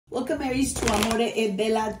Welcome, Aries, to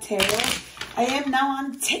Amoreebella Tarot. I am now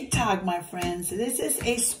on TikTok, my friends. This is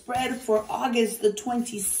a spread for August the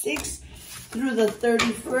 26th through the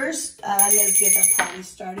 31st. Let's get the party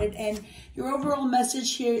started. And your overall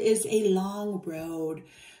message here is a long road.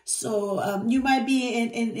 So you might be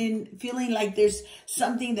in feeling like there's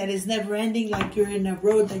something that is never ending, like you're in a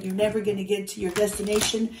road that you're never going to get to your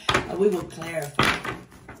destination. We will clarify.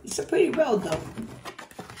 It's a pretty road, though.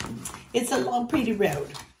 It's a long, pretty road.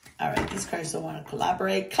 All right, these cards don't want to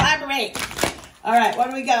collaborate. Collaborate! All right,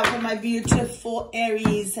 what do we got for my beautiful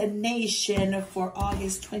Aries nation for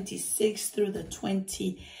August 26th through the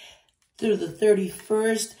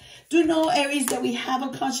 31st? Do know, Aries, that we have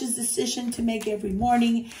a conscious decision to make every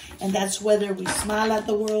morning, and that's whether we smile at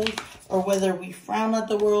the world or whether we frown at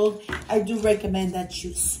the world. I do recommend that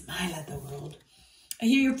you smile at the world.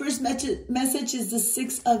 Here, your first message is the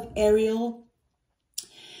 6 of Ariel.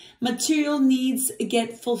 Material needs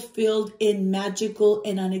get fulfilled in magical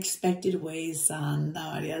and unexpected ways.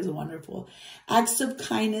 That's wonderful. Acts of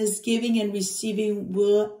kindness, giving and receiving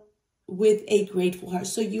with a grateful heart.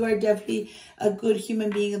 So you are definitely a good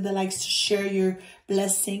human being that likes to share your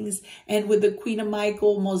blessings. And with the Queen of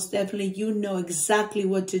Michael, most definitely you know exactly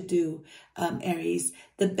what to do, Aries.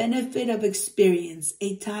 The benefit of experience,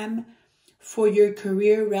 a time for your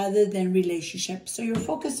career rather than relationship. So you're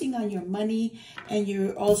focusing on your money and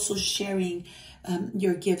you're also sharing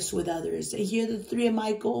your gifts with others. And here, the 3 of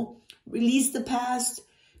Michael, release the past.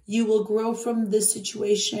 You will grow from this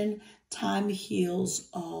situation. Time heals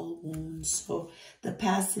all wounds. So the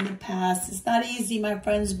past in the past. It's not easy, my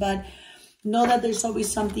friends, but know that there's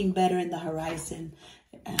always something better in the horizon.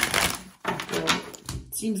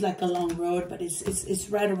 Seems like a long road, but it's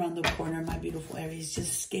right around the corner, my beautiful Aries.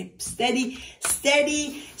 Just skip steady,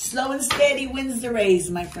 slow and steady wins the race,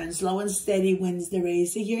 my friend. Slow and steady wins the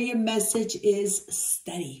race. So here your message is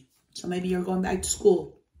steady. So maybe you're going back to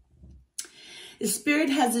school. The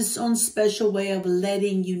Spirit has its own special way of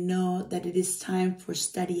letting you know that it is time for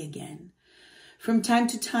study again. From time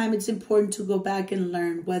to time, it's important to go back and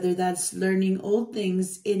learn, whether that's learning old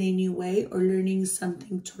things in a new way or learning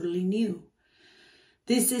something totally new.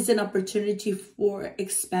 This is an opportunity for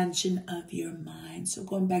expansion of your mind. So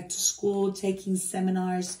going back to school, taking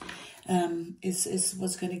seminars is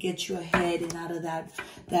what's going to get you ahead and out of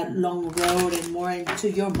that long road and more into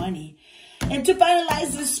your money. And to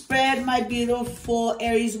finalize the spread, my beautiful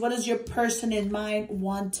Aries, what does your person in mind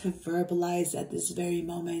want to verbalize at this very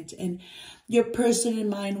moment? And your person in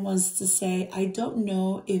mind wants to say, I don't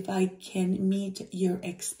know if I can meet your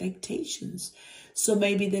expectations. So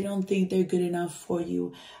maybe they don't think they're good enough for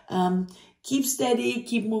you. Keep steady,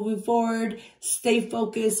 keep moving forward, stay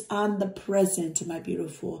focused on the present, my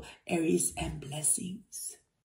beautiful Aries, and blessing.